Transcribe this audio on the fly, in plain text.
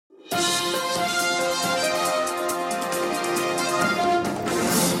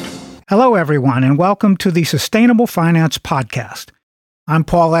Hello, everyone, and welcome to the Sustainable Finance Podcast. I'm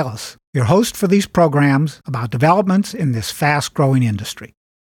Paul Ellis, your host for these programs about developments in this fast-growing industry.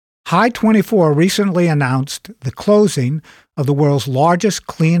 Hy24 recently announced the closing of the world's largest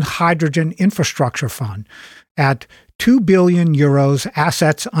clean hydrogen infrastructure fund at 2 billion euros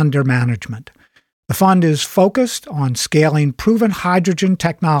assets under management. The fund is focused on scaling proven hydrogen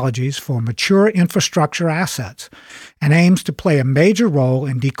technologies for mature infrastructure assets and aims to play a major role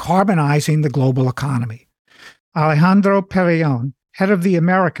in decarbonizing the global economy. Alejandro Perellon, head of the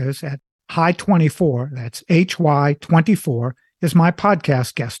Americas at Hy24, that's HY24, is my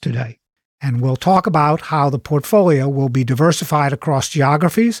podcast guest today, and we'll talk about how the portfolio will be diversified across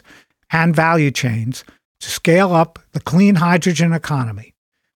geographies and value chains to scale up the clean hydrogen economy.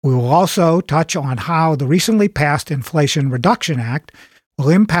 We will also touch on how the recently passed Inflation Reduction Act will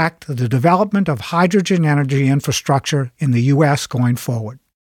impact the development of hydrogen energy infrastructure in the U.S. going forward.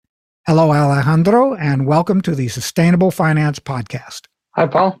 Hello, Alejandro, and welcome to the Sustainable Finance Podcast. Hi,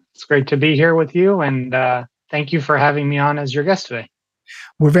 Paul. It's great to be here with you, and thank you for having me on as your guest today.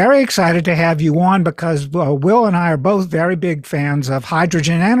 We're very excited to have you on because Will and I are both very big fans of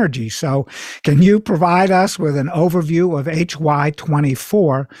hydrogen energy. So can you provide us with an overview of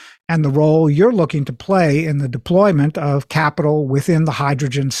HY24 and the role you're looking to play in the deployment of capital within the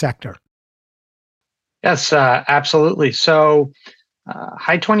hydrogen sector? Yes, absolutely. So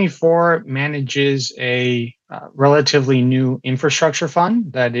Hy24 manages a relatively new infrastructure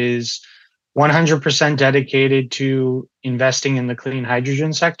fund that is 100% dedicated to investing in the clean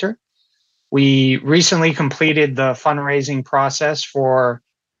hydrogen sector. We recently completed the fundraising process for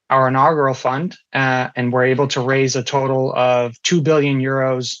our inaugural fund, and we're able to raise a total of 2 billion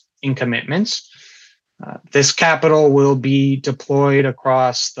euros in commitments. This capital will be deployed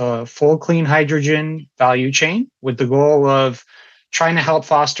across the full clean hydrogen value chain with the goal of trying to help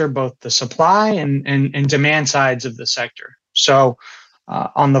foster both the supply and demand sides of the sector. So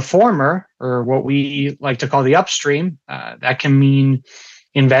on the former, or what we like to call the upstream, that can mean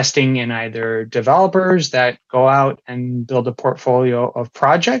investing in either developers that go out and build a portfolio of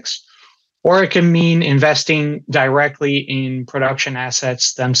projects, or it can mean investing directly in production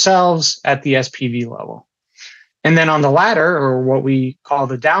assets themselves at the SPV level. And then on the latter, or what we call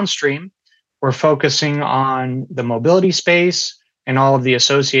the downstream, we're focusing on the mobility space and all of the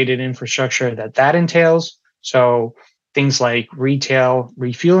associated infrastructure that entails. So things like retail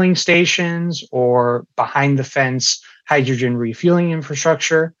refueling stations or behind the fence hydrogen refueling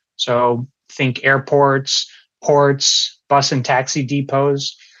infrastructure. So think airports, ports, bus and taxi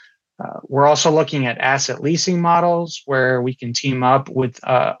depots. We're also looking at asset leasing models where we can team up with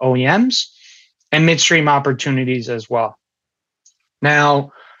OEMs and midstream opportunities as well.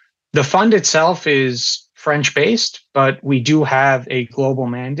 Now, the fund itself is French-based, but we do have a global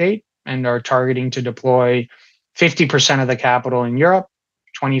mandate and are targeting to deploy 50% of the capital in Europe,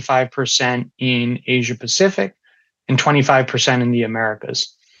 25% in Asia Pacific, and 25% in the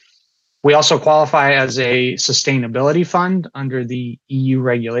Americas. We also qualify as a sustainability fund under the EU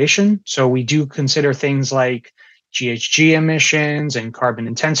regulation. So we do consider things like GHG emissions and carbon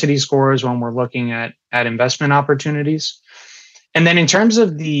intensity scores when we're looking at investment opportunities. And then in terms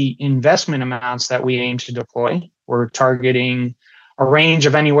of the investment amounts that we aim to deploy, we're targeting a range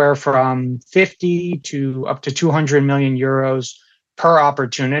of anywhere from 50 to up to 200 million euros per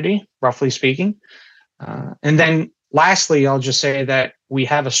opportunity, roughly speaking. And then lastly, I'll just say that we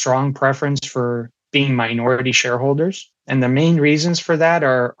have a strong preference for being minority shareholders. And the main reasons for that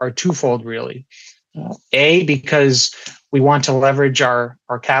are twofold, really. A, because we want to leverage our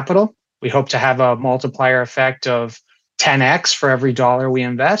capital. We hope to have a multiplier effect of 10x for every dollar we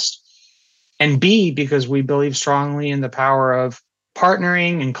invest. And B, because we believe strongly in the power of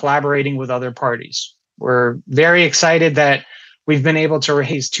partnering and collaborating with other parties. We're very excited that we've been able to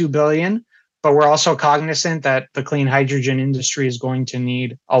raise 2 billion, but we're also cognizant that the clean hydrogen industry is going to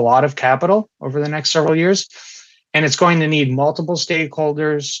need a lot of capital over the next several years. And it's going to need multiple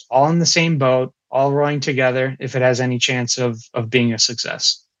stakeholders all in the same boat, all rowing together if it has any chance of being a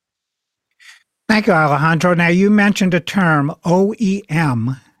success. Thank you, Alejandro. Now, you mentioned a term,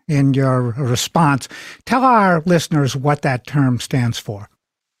 OEM, in your response. Tell our listeners what that term stands for.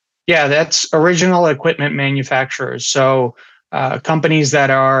 Yeah, that's original equipment manufacturers. So companies that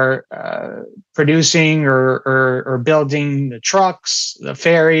are producing or building the trucks, the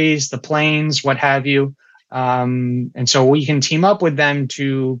ferries, the planes, what have you. And so we can team up with them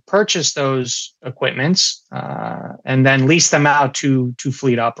to purchase those equipments and then lease them out to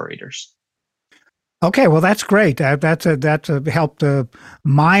fleet operators. Okay, well, that's great. That's helped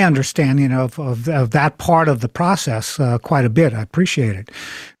my understanding of that part of the process quite a bit. I appreciate it.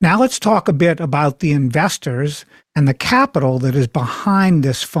 Now let's talk a bit about the investors and the capital that is behind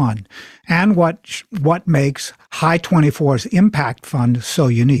this fund, and what makes High 24's Impact Fund so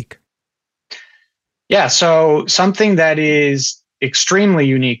unique. Yeah, so something that is extremely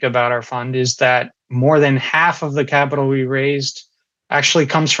unique about our fund is that more than half of the capital we raised actually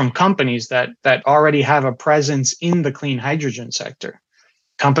comes from companies that already have a presence in the clean hydrogen sector.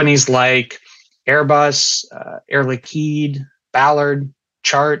 Companies like Airbus, Air Liquide, Ballard,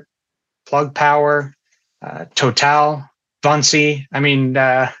 Chart, Plug Power, Total, Bunce. I mean,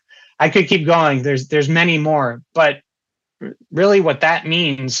 I could keep going. There's many more, but really what that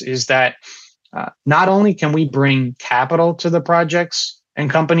means is that not only can we bring capital to the projects and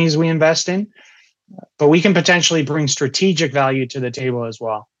companies we invest in, but we can potentially bring strategic value to the table as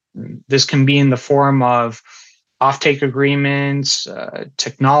well. This can be in the form of offtake agreements,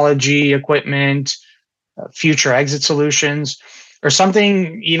 technology equipment, future exit solutions, or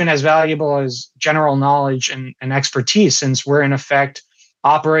something even as valuable as general knowledge and expertise, since we're in effect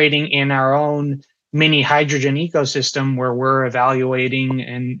operating in our own mini hydrogen ecosystem where we're evaluating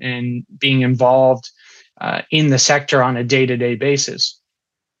and being involved in the sector on a day-to-day basis.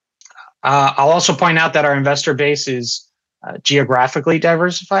 I'll also point out that our investor base is geographically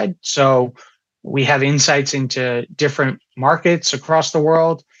diversified. So we have insights into different markets across the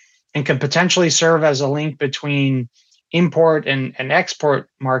world and can potentially serve as a link between import and export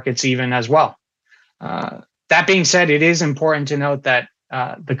markets even as well. That being said, it is important to note that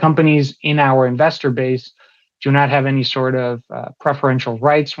the companies in our investor base do not have any sort of preferential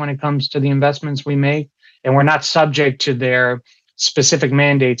rights when it comes to the investments we make, and we're not subject to their specific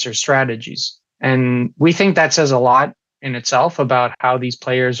mandates or strategies. And we think that says a lot in itself about how these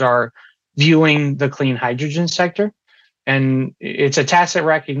players are viewing the clean hydrogen sector. And it's a tacit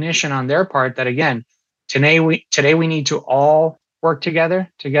recognition on their part that, again, today we need to all work together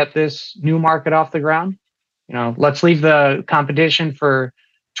to get this new market off the ground. Let's leave the competition for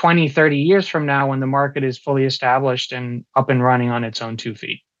 20, 30 years from now when the market is fully established and up and running on its own 2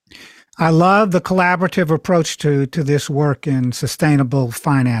 feet. I love the collaborative approach to this work in sustainable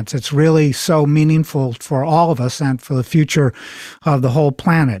finance. It's really so meaningful for all of us and for the future of the whole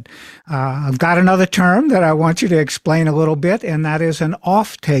planet. I've got another term that I want you to explain a little bit, and that is an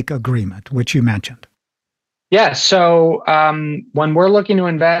offtake agreement, which you mentioned. Yeah, so when we're looking to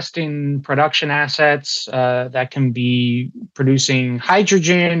invest in production assets that can be producing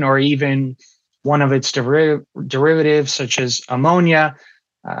hydrogen or even one of its derivatives, such as ammonia,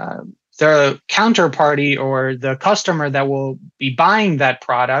 the counterparty or the customer that will be buying that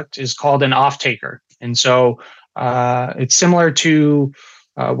product is called an off-taker. And so it's similar to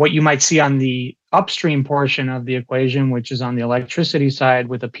what you might see on the upstream portion of the equation, which is on the electricity side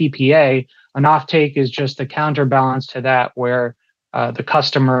with a PPA. An offtake is just a counterbalance to that, where the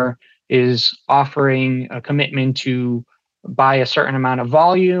customer is offering a commitment to buy a certain amount of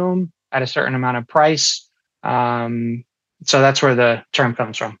volume at a certain amount of price. So that's where the term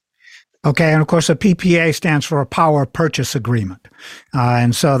comes from. Okay, and of course, a PPA stands for a power purchase agreement.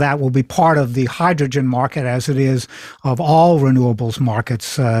 And so that will be part of the hydrogen market, as it is of all renewables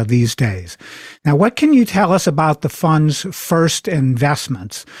markets these days. Now, what can you tell us about the fund's first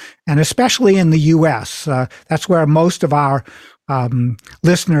investments, and especially in the U.S.? That's where most of our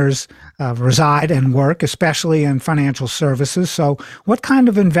listeners reside and work, especially in financial services. So what kind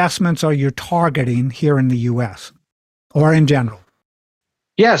of investments are you targeting here in the U.S. or in general?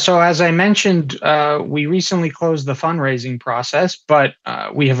 Yeah, so as I mentioned, we recently closed the fundraising process, but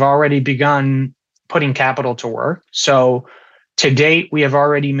we have already begun putting capital to work. So to date, we have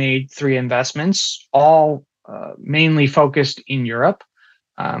already made 3 investments, all mainly focused in Europe.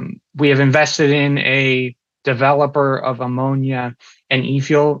 We have invested in a developer of ammonia and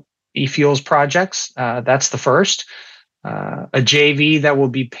e-fuels projects. That's the first. A JV that will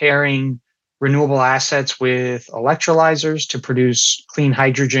be pairing renewable assets with electrolyzers to produce clean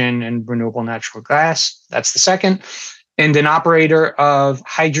hydrogen and renewable natural gas. That's the second. And an operator of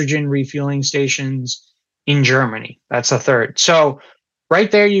hydrogen refueling stations in Germany. That's the third. So right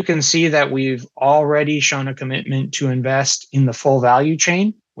there, you can see that we've already shown a commitment to invest in the full value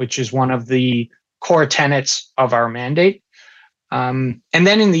chain, which is one of the core tenets of our mandate. And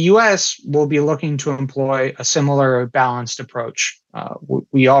then in the US, we'll be looking to employ a similar balanced approach.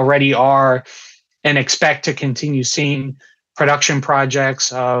 We already are and expect to continue seeing production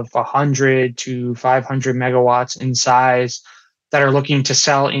projects of 100 to 500 megawatts in size that are looking to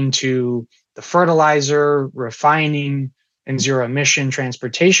sell into the fertilizer, refining, and zero emission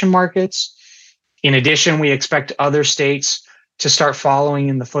transportation markets. In addition, we expect other states to start following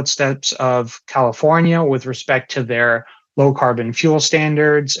in the footsteps of California with respect to their low carbon fuel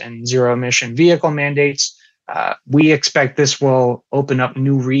standards and zero emission vehicle mandates. We expect this will open up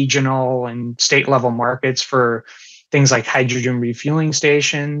new regional and state level markets for things like hydrogen refueling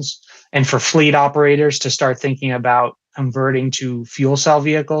stations and for fleet operators to start thinking about converting to fuel cell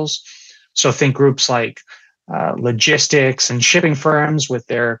vehicles. So think groups like logistics and shipping firms with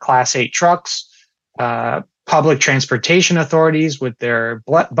their Class 8 trucks, public transportation authorities with their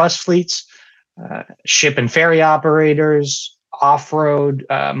bus fleets, ship and ferry operators, off-road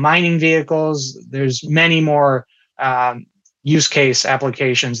mining vehicles. There's many more use case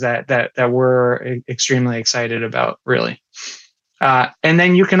applications that we're extremely excited about, really. And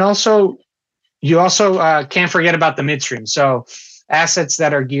then you also can't forget about the midstream. So assets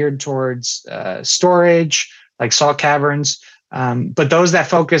that are geared towards storage, like salt caverns, but those that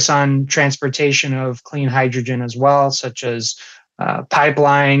focus on transportation of clean hydrogen as well, such as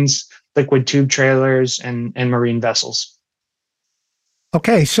pipelines, liquid tube trailers, and marine vessels.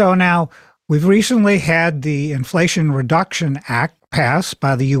 Okay, so now we've recently had the Inflation Reduction Act passed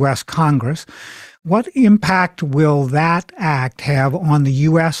by the U.S. Congress. What impact will that act have on the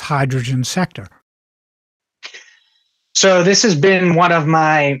U.S. hydrogen sector? So this has been one of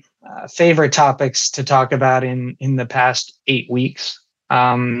my favorite topics to talk about in the past 8 weeks.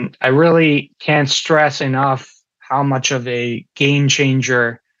 I really can't stress enough how much of a game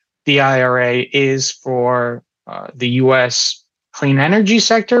changer the IRA is for the U.S. clean energy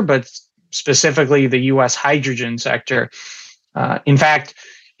sector, but specifically the U.S. hydrogen sector. In fact,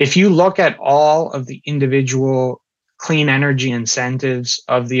 if you look at all of the individual clean energy incentives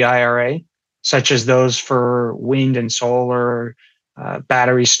of the IRA, such as those for wind and solar,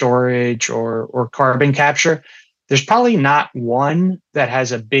 battery storage, or carbon capture, there's probably not one that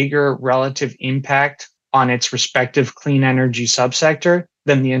has a bigger relative impact on its respective clean energy subsector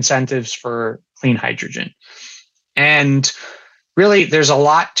than the incentives for clean hydrogen. And really, there's a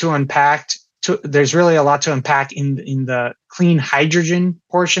lot to unpack. There's really a lot to unpack in the clean hydrogen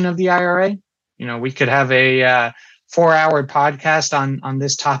portion of the IRA. You know, we could have a 4-hour podcast on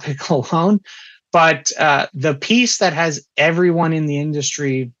this topic alone. But the piece that has everyone in the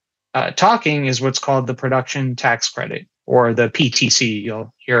industry talking is what's called the production tax credit, or the PTC.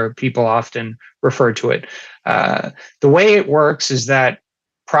 You'll hear people often refer to it. The way it works is that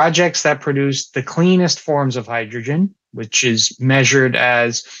projects that produce the cleanest forms of hydrogen, which is measured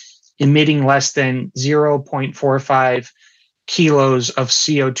as emitting less than 0.45 kilos of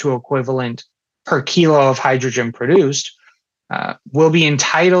CO2 equivalent per kilo of hydrogen produced, will be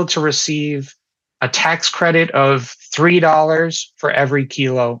entitled to receive a tax credit of $3 for every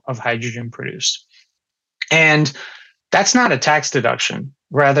kilo of hydrogen produced. And that's not a tax deduction.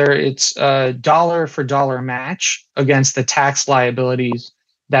 Rather, it's a dollar for dollar match against the tax liabilities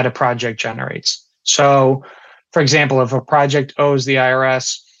that a project generates. So, for example, if a project owes the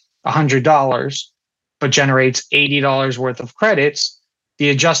IRS $100 but generates $80 worth of credits, the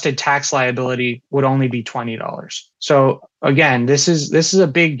adjusted tax liability would only be $20. So again, this is a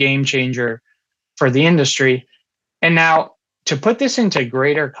big game changer for the industry. And now, to put this into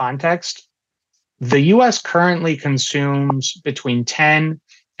greater context, the US currently consumes between 10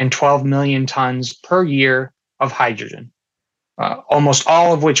 and 12 million tons per year of hydrogen, almost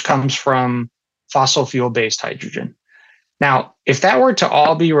all of which comes from fossil fuel-based hydrogen. Now, if that were to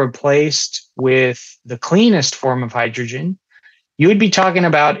all be replaced with the cleanest form of hydrogen, you would be talking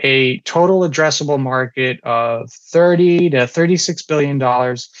about a total addressable market of $30 to $36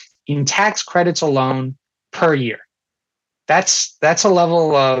 billion in tax credits alone per year. That's a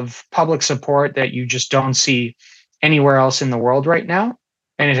level of public support that you just don't see anywhere else in the world right now.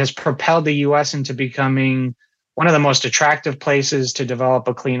 And it has propelled the US into becoming one of the most attractive places to develop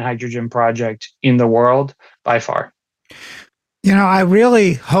a clean hydrogen project in the world by far. You know, I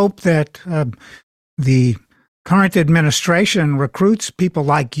really hope that the current administration recruits people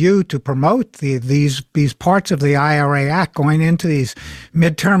like you to promote these parts of the IRA Act going into these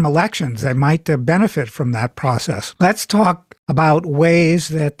midterm elections. They might benefit from that process. Let's talk about ways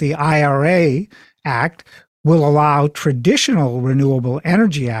that the IRA Act will allow traditional renewable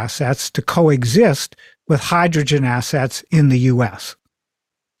energy assets to coexist with hydrogen assets in the U.S.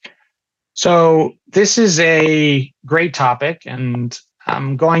 So this is a great topic, and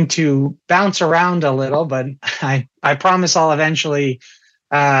I'm going to bounce around a little, but I promise I'll eventually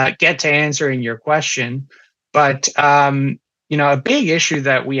get to answering your question. But, a big issue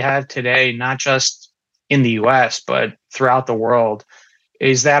that we have today, not just in the US, but throughout the world,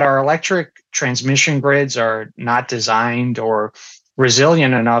 is that our electric transmission grids are not designed or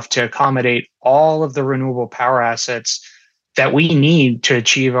resilient enough to accommodate all of the renewable power assets that we need to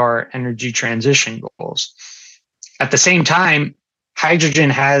achieve our energy transition goals. At the same time, hydrogen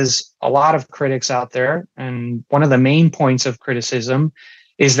has a lot of critics out there. And one of the main points of criticism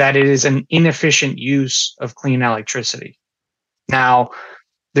is that it is an inefficient use of clean electricity. Now,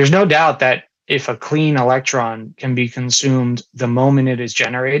 there's no doubt that if a clean electron can be consumed the moment it is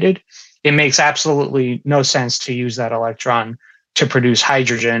generated, it makes absolutely no sense to use that electron to produce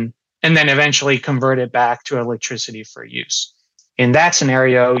hydrogen and then eventually convert it back to electricity for use. In that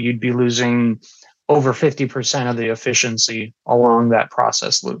scenario, you'd be losing over 50% of the efficiency along that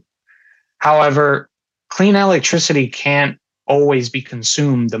process loop. However, clean electricity can't always be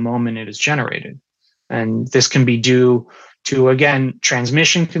consumed the moment it is generated. And this can be due to, again,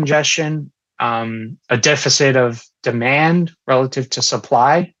 transmission congestion, a deficit of demand relative to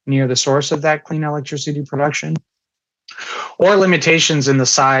supply near the source of that clean electricity production, or limitations in the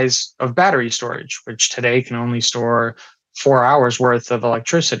size of battery storage, which today can only store 4 hours worth of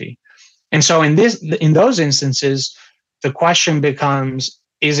electricity. And so in those instances, the question becomes,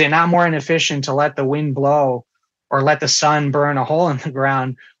 is it not more inefficient to let the wind blow or let the sun burn a hole in the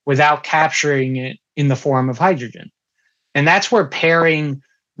ground without capturing it in the form of hydrogen? And that's where pairing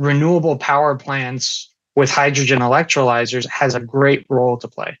renewable power plants with hydrogen electrolyzers has a great role to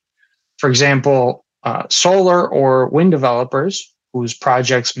play. For example, solar or wind developers whose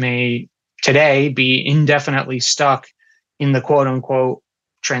projects may today be indefinitely stuck in the quote unquote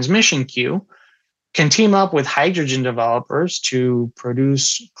transmission queue can team up with hydrogen developers to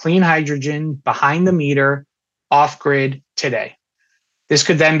produce clean hydrogen behind the meter off grid today. This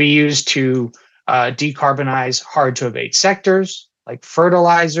could then be used to decarbonize hard to abate sectors like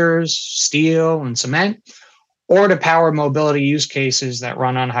fertilizers, steel, and cement, or to power mobility use cases that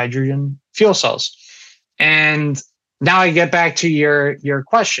run on hydrogen fuel cells. And now I get back to your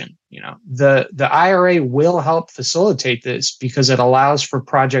question. The IRA will help facilitate this because it allows for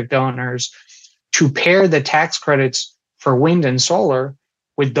project owners to pair the tax credits for wind and solar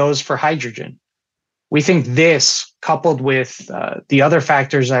with those for hydrogen. We think this, coupled with the other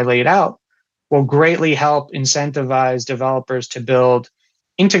factors I laid out, will greatly help incentivize developers to build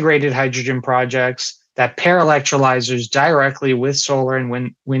integrated hydrogen projects that pair electrolyzers directly with solar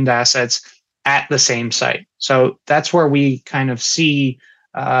and wind assets at the same site. So that's where we kind of see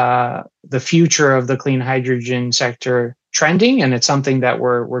the future of the clean hydrogen sector trending, and it's something that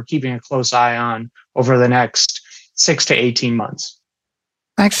we're keeping a close eye on over the next 6 to 18 months.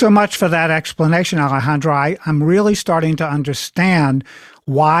 Thanks so much for that explanation, Alejandro. I'm really starting to understand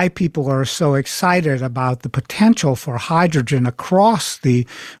why people are so excited about the potential for hydrogen across the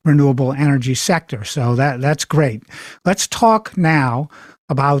renewable energy sector. So that's great. Let's talk now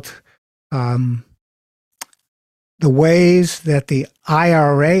about the ways that the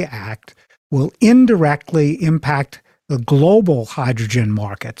IRA Act will indirectly impact the global hydrogen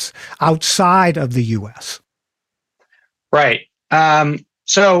markets outside of the U.S. Right.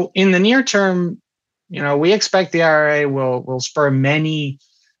 So in the near term, we expect the IRA will spur many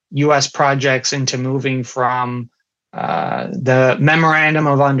U.S. projects into moving from the memorandum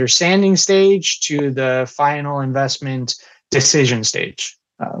of understanding stage to the final investment decision stage,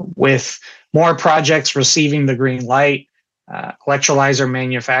 with more projects receiving the green light. Electrolyzer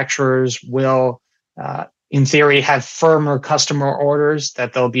manufacturers will, in theory, have firmer customer orders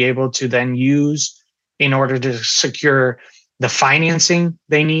that they'll be able to then use in order to secure the financing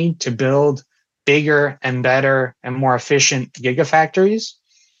they need to build bigger and better and more efficient gigafactories.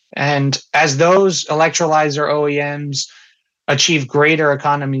 And as those electrolyzer OEMs achieve greater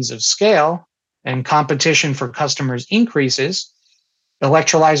economies of scale and competition for customers increases,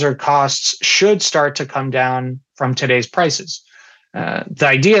 electrolyzer costs should start to come down from today's prices. The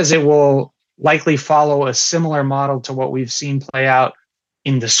idea is it will likely follow a similar model to what we've seen play out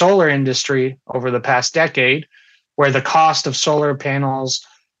in the solar industry over the past decade, where the cost of solar panels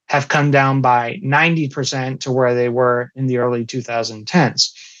have come down by 90% to where they were in the early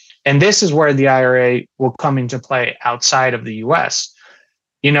 2010s. And this is where the IRA will come into play outside of the US.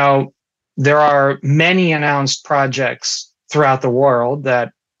 There are many announced projects throughout the world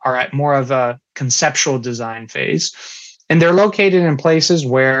that are at more of a conceptual design phase, and they're located in places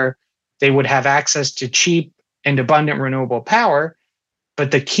where they would have access to cheap and abundant renewable power.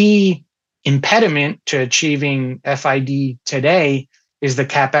 But the key impediment to achieving FID today is the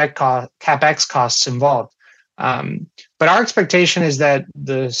CapEx costs involved. But our expectation is that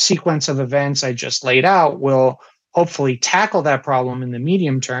the sequence of events I just laid out will hopefully tackle that problem in the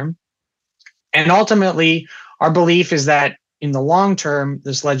medium term. And ultimately, our belief is that in the long term,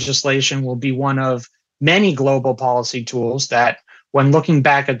 this legislation will be one of many global policy tools that when looking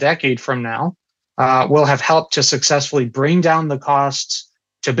back a decade from now, will have helped to successfully bring down the costs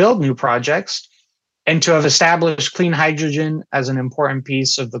to build new projects and to have established clean hydrogen as an important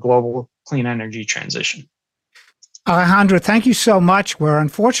piece of the global clean energy transition. Alejandro, thank you so much. We're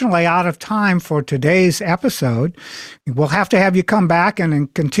unfortunately out of time for today's episode. We'll have to have you come back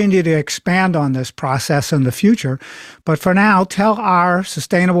and continue to expand on this process in the future. But for now, tell our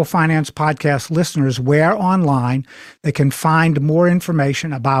Sustainable Finance Podcast listeners where online they can find more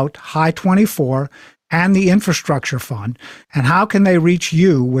information about High24 and the Infrastructure Fund, and how can they reach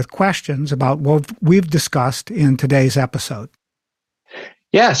you with questions about what we've discussed in today's episode.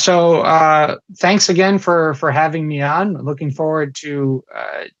 Yeah, so thanks again for having me on. Looking forward to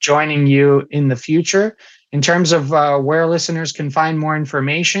joining you in the future. In terms of where listeners can find more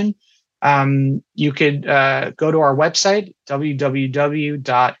information, you could go to our website,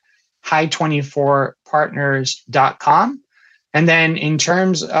 www.high24partners.com. And then in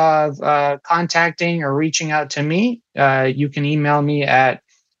terms of contacting or reaching out to me, you can email me at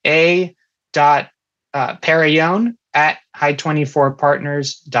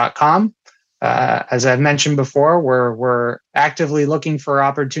a.perellon@high24partners.com. As I've mentioned before, we're actively looking for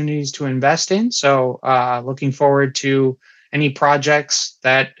opportunities to invest in. So looking forward to any projects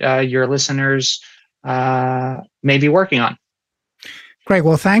that your listeners may be working on. Great.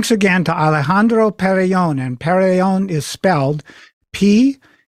 Well, thanks again to Alejandro Perellon, and Perellon is spelled Perellon.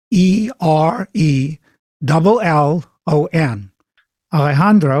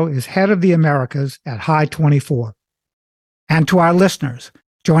 Alejandro is head of the Americas at High24. And to our listeners,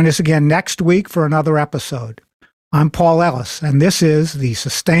 join us again next week for another episode. I'm Paul Ellis, and this is the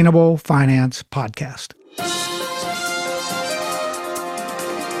Sustainable Finance Podcast.